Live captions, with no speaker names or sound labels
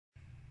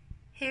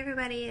Hey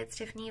everybody, it's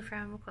Tiffany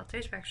from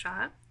Quilter's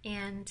Workshop,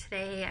 and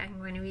today I'm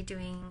going to be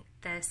doing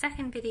the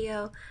second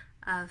video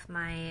of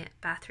my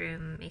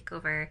bathroom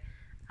makeover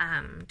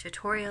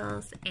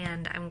tutorials,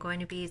 and I'm going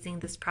to be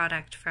using this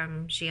product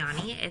from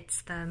Giani.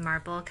 It's the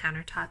marble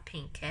countertop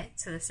paint kit,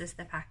 so this is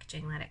the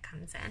packaging that it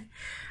comes in.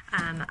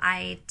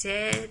 I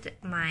did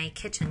my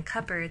kitchen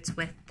cupboards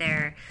with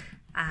their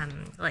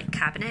like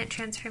cabinet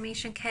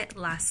transformation kit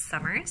last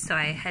summer, so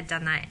I had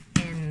done that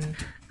in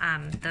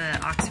the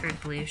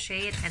Oxford blue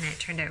shade and it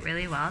turned out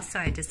really well, so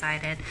I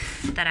decided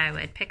that I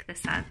would pick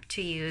this up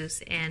to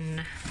use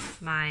in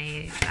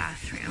my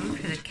bathroom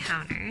for the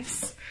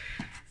counters.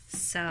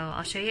 So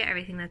I'll show you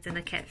everything that's in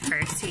the kit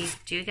first. So you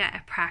do get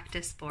a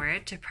practice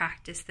board to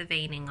practice the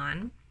veining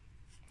on.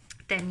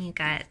 Then you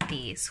get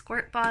the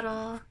squirt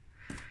bottle,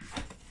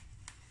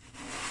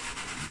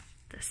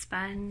 the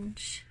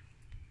sponge,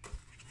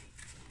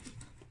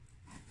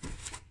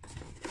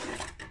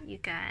 you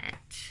get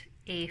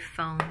a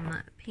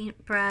foam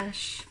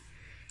paintbrush,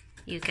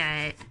 you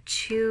get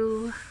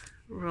 2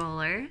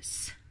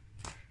 rollers,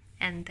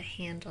 and the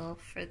handle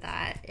for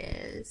that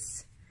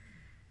is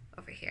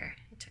over here.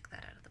 I took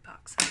that out of the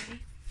box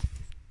already.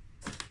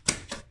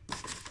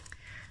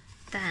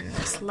 Then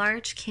this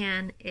large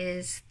can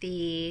is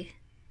the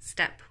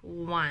step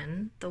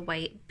 1, the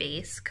white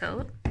base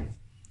coat.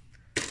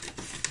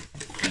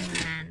 And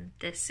then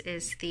this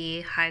is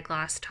the high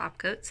gloss top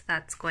coat, so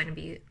that's going to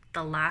be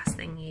the last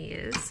thing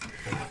you use.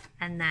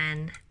 And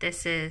then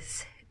this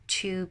is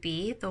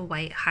 2B, the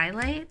white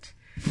highlight.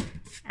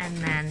 And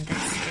then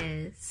this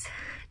is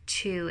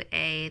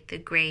 2A, the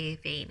gray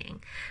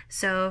veining.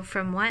 So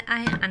from what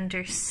I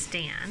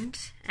understand,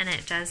 and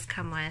it does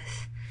come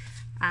with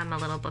a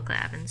little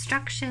booklet of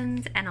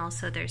instructions, and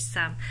also there's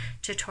some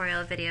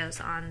tutorial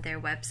videos on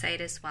their website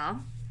as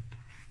well.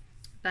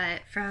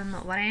 But from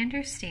what I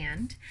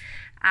understand,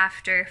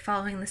 after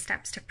following the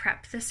steps to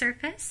prep the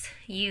surface,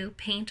 you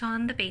paint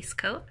on the base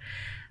coat,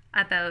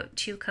 about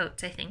 2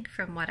 coats I think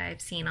from what I've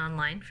seen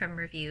online from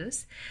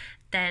reviews.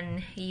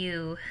 Then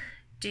you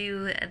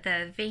do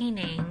the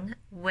veining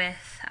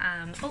with,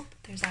 oh,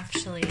 there's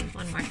actually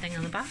one more thing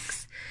on the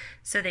box.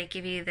 So they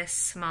give you this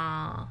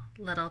small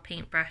little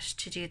paintbrush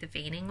to do the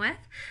veining with.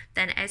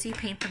 Then as you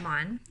paint them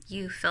on,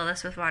 you fill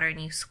this with water and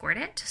you squirt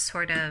it to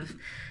sort of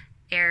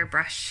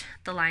airbrush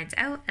the lines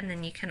out, and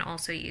then you can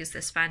also use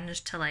the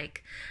sponge to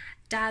like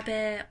dab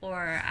it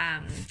or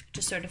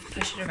just sort of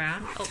push it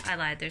around. Oh, I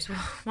lied, there's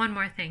one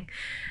more thing.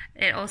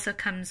 It also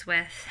comes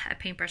with a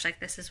paintbrush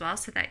like this as well,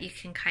 so that you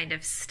can kind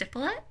of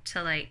stipple it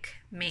to like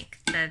make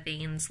the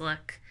veins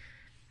look,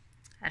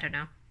 I don't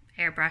know,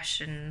 airbrush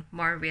and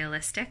more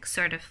realistic,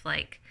 sort of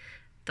like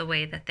the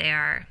way that they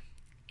are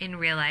in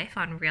real life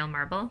on real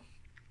marble.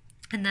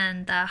 And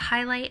then the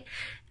highlight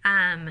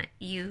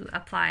you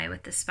apply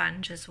with the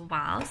sponge as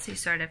well, so you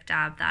sort of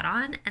dab that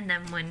on, and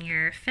then when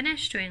you're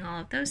finished doing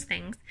all of those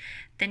things,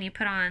 then you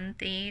put on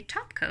the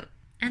top coat,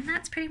 and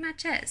that's pretty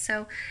much it.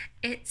 So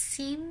it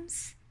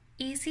seems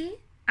easy.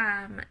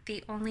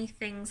 The only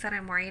things that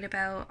I'm worried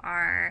about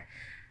are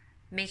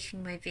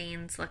making my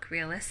veins look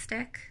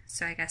realistic,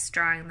 so I guess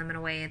drawing them in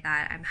a way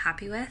that I'm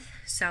happy with.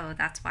 So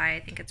that's why I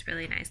think it's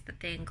really nice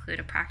that they include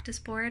a practice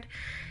board.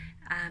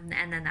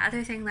 And then the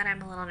other thing that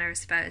I'm a little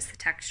nervous about is the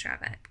texture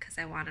of it, because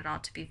I want it all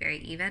to be very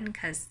even,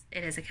 because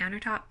it is a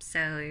countertop,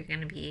 so you're going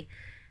to be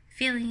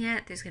feeling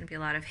it, there's going to be a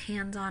lot of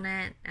hands on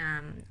it,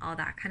 all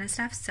that kind of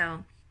stuff.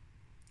 So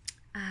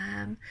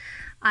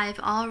I've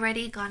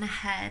already gone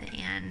ahead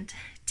and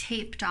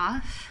taped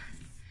off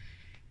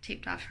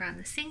around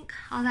the sink,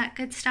 all that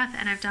good stuff,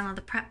 and I've done all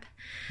the prep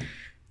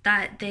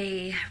that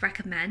they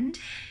recommend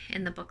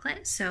in the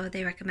booklet. So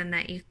they recommend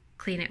that you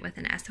clean it with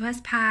an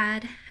SOS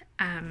pad,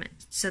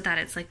 so that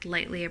it's like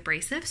lightly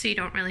abrasive, so you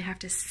don't really have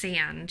to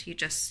sand, you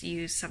just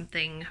use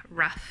something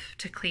rough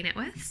to clean it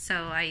with.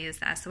 So I use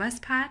the SOS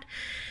pad,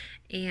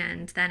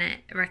 and then it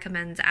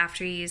recommends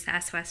after you use the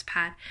SOS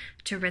pad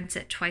to rinse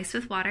it twice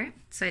with water.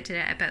 So I did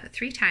it about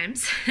 3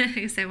 times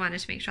because I wanted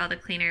to make sure all the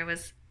cleaner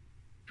was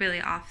really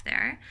off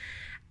there.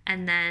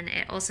 And then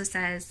it also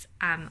says,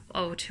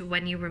 to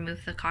when you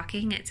remove the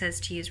caulking, it says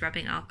to use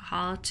rubbing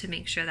alcohol to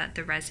make sure that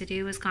the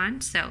residue is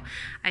gone. So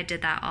I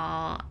did that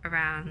all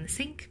around the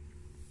sink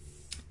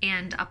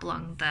and up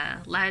along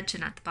the ledge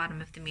and at the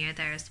bottom of the mirror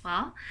there as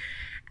well.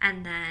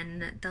 And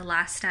then the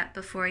last step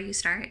before you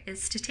start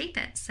is to tape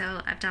it.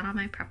 So I've done all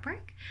my prep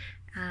work,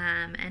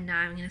 and now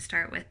I'm going to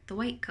start with the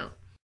white coat.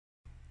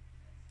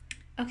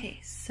 Okay,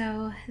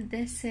 so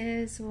this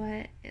is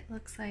what it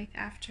looks like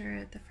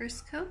after the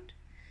first coat.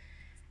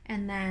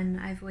 And then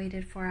I've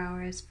waited 4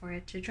 hours for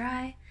it to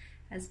dry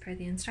as per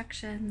the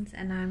instructions,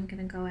 and now I'm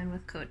going to go in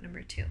with coat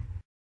number 2.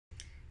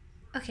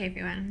 Okay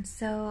everyone,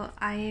 so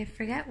I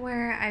forget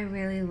where I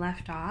really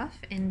left off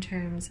in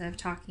terms of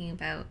talking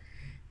about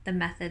the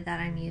method that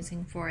I'm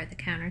using for the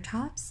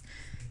countertops.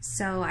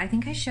 So I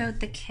think I showed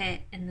the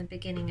kit in the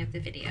beginning of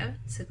the video.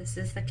 So this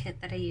is the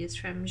kit that I used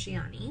from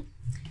Giani.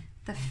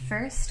 The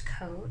first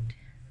coat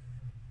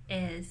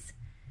is,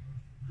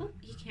 oh,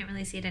 you can't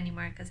really see it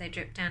anymore because I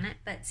dripped down it,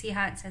 but see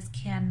how it says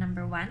can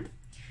number 1?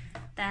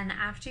 Then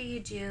after you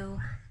do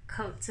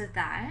coats of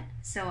that,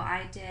 so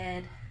I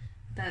did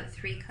about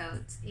 3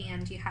 coats,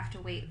 and you have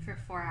to wait for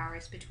 4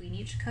 hours between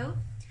each coat.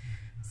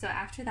 So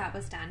after that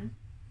was done,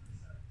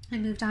 I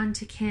moved on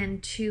to can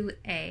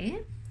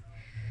 2A,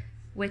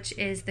 which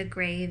is the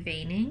gray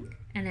veining,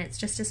 and it's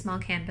just a small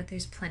can, but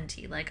there's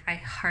plenty. Like, I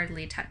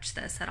hardly touch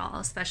this at all,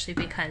 especially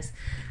because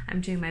I'm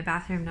doing my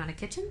bathroom, not a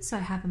kitchen, so I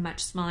have a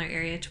much smaller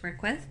area to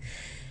work with.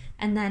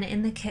 And then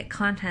in the kit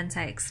contents,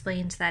 I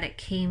explained that it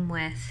came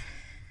with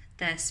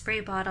the spray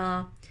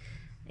bottle,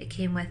 it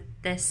came with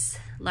this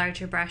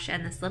larger brush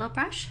and this little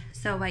brush.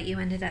 So what you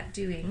ended up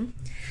doing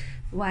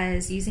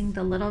was using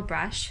the little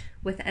brush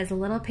with as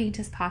little paint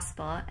as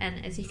possible.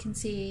 And as you can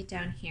see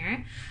down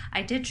here,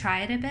 I did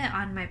try it a bit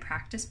on my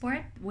practice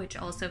board, which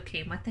also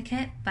came with the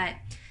kit, but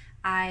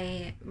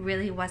I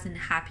really wasn't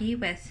happy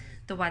with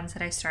the ones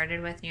that I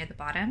started with near the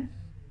bottom.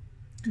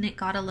 And it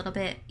got a little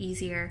bit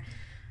easier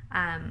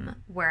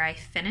where I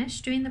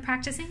finished doing the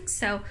practicing.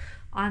 So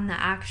on the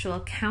actual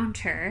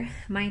counter,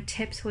 my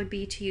tips would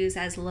be to use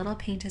as little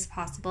paint as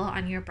possible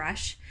on your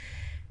brush,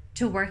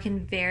 to work in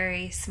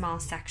very small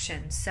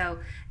sections. So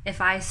if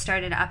I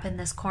started up in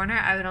this corner,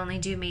 I would only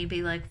do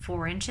maybe like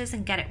 4 inches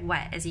and get it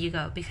wet as you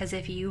go, because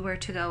if you were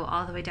to go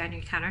all the way down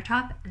your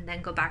countertop and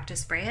then go back to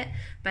spray it,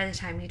 by the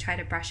time you try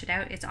to brush it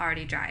out, it's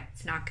already dry.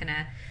 It's not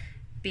gonna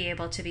be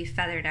able to be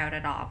feathered out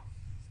at all.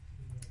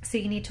 So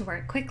you need to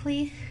work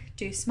quickly,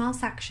 do small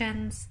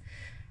sections,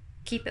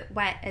 keep it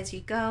wet as you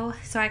go.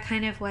 So I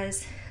kind of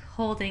was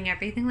holding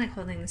everything, like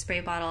holding the spray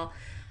bottle,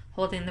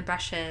 holding the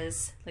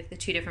brushes, like the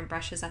 2 different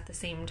brushes at the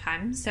same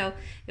time. So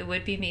it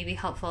would be maybe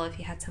helpful if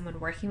you had someone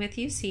working with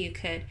you, so you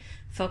could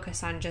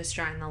focus on just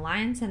drawing the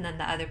lines, and then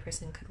the other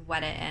person could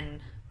wet it and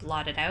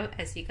blot it out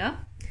as you go.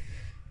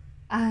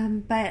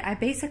 But I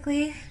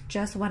basically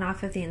just went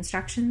off of the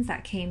instructions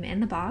that came in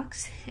the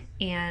box,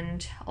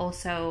 and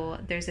also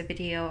there's a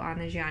video on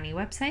the Giani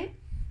website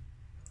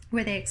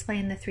where they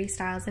explain the 3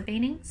 styles of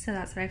veining, so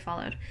that's what I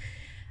followed.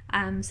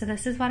 So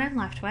this is what I'm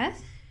left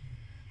with,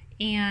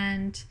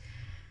 and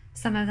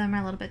some of them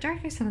are a little bit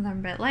darker, some of them are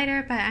a bit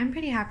lighter, but I'm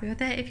pretty happy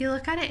with it. If you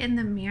look at it in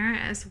the mirror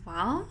as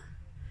well,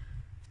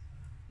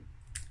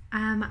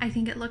 I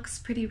think it looks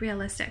pretty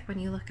realistic when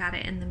you look at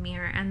it in the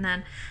mirror. And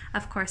then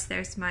of course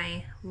there's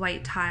my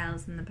white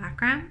tiles in the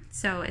background,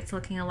 so it's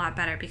looking a lot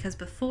better, because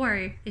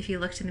before, if you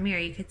looked in the mirror,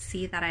 you could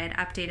see that I had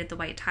updated the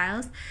white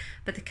tiles,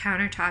 but the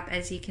countertop,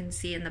 as you can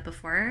see in the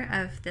before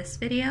of this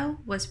video,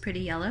 was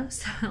pretty yellow,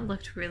 so it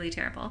looked really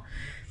terrible.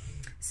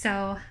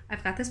 So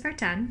I've got this part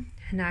done,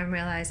 and now I'm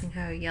realizing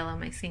how yellow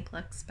my sink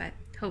looks, but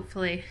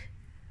hopefully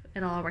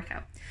it'll all work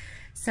out.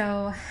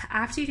 So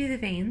after you do the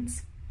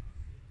veins,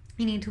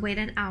 you need to wait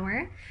an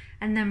hour,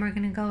 and then we're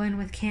gonna go in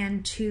with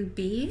can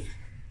 2B,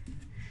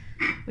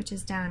 which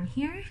is down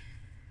here.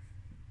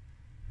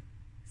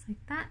 Just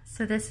like that.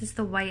 So this is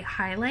the white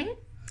highlight,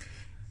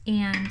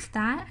 and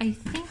that I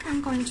think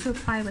I'm going to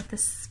apply with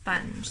this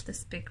sponge,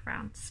 this big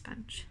round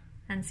sponge,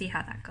 and see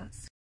how that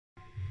goes.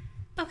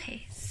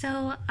 Okay,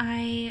 so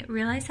I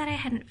realized that I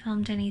hadn't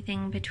filmed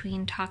anything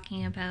between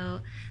talking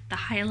about the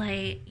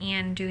highlight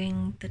and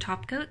doing the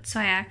top coat, so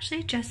I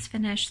actually just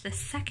finished the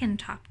second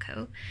top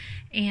coat,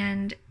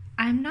 and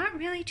I'm not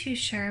really too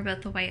sure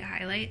about the white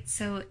highlight.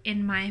 So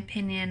in my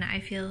opinion,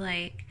 I feel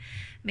like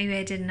maybe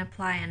I didn't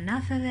apply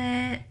enough of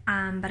it,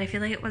 but I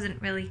feel like it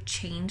wasn't really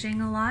changing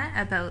a lot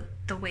about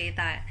the way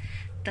that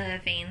the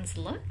veins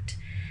looked.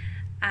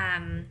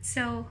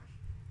 So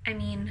I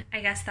mean,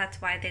 I guess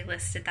that's why they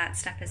listed that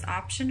step as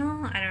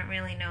optional. I don't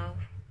really know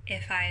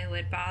if I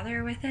would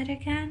bother with it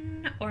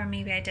again, or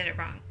maybe I did it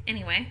wrong.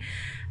 Anyway,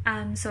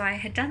 so I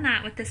had done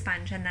that with the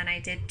sponge, and then I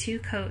did 2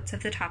 coats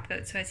of the top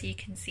coat. So as you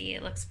can see,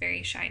 it looks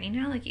very shiny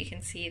now. Like you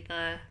can see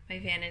my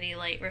vanity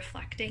light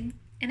reflecting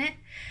in it.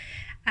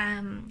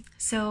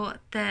 So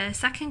the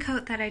second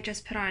coat that I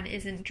just put on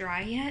isn't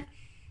dry yet.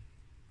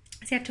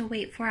 So you have to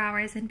wait 4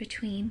 hours in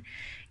between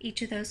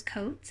each of those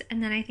coats,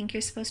 and then I think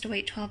you're supposed to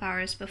wait 12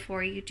 hours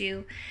before you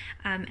do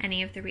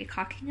any of the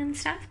recocking and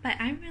stuff, but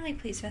I'm really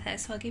pleased with it,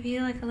 so I'll give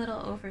you like a little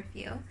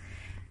overview.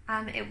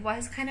 It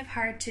was kind of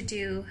hard to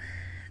do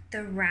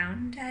the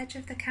round edge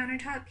of the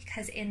countertop,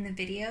 because in the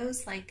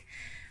videos, like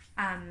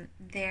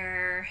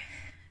their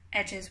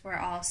edges were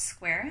all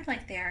square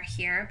like they are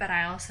here, but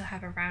I also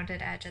have a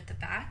rounded edge at the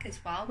back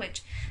as well,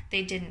 which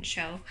they didn't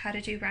show how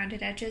to do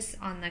rounded edges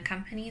on the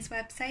company's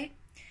website.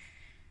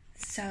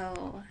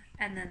 So,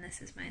 and then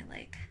this is my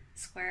like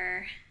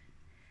square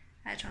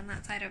edge on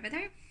that side over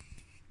there.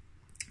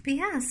 But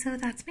yeah, so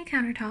that's my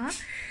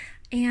countertop.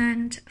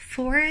 And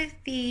for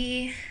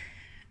the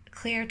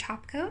clear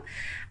top coat,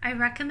 I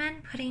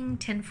recommend putting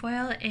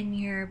tinfoil in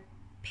your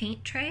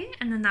paint tray,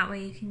 and then that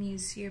way you can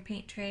use your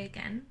paint tray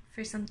again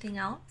for something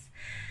else.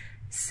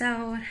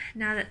 So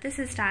now that this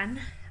is done,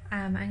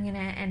 I'm gonna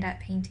end up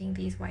painting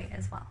these white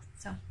as well.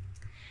 So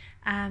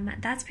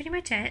that's pretty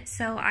much it.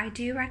 So I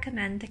do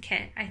recommend the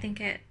kit. I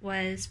think it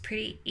was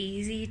pretty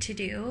easy to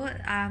do.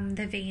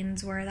 The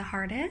veins were the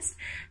hardest,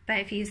 but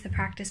if you use the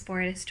practice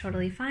board, it's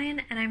totally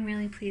fine, and I'm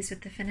really pleased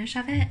with the finish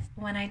of it.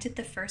 When I did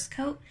the first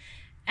coat,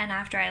 And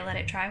after I let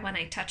it dry, when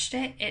I touched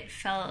it, it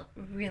felt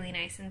really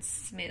nice and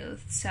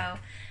smooth. So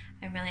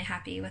I'm really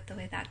happy with the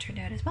way that turned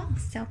out as well.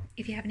 So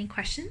if you have any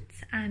questions,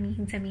 you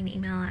can send me an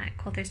email at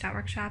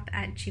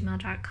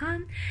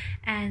quiltersworkshop@gmail.com,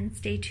 and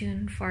stay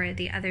tuned for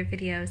the other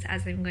videos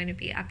as I'm going to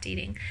be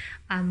updating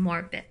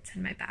more bits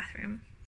in my bathroom.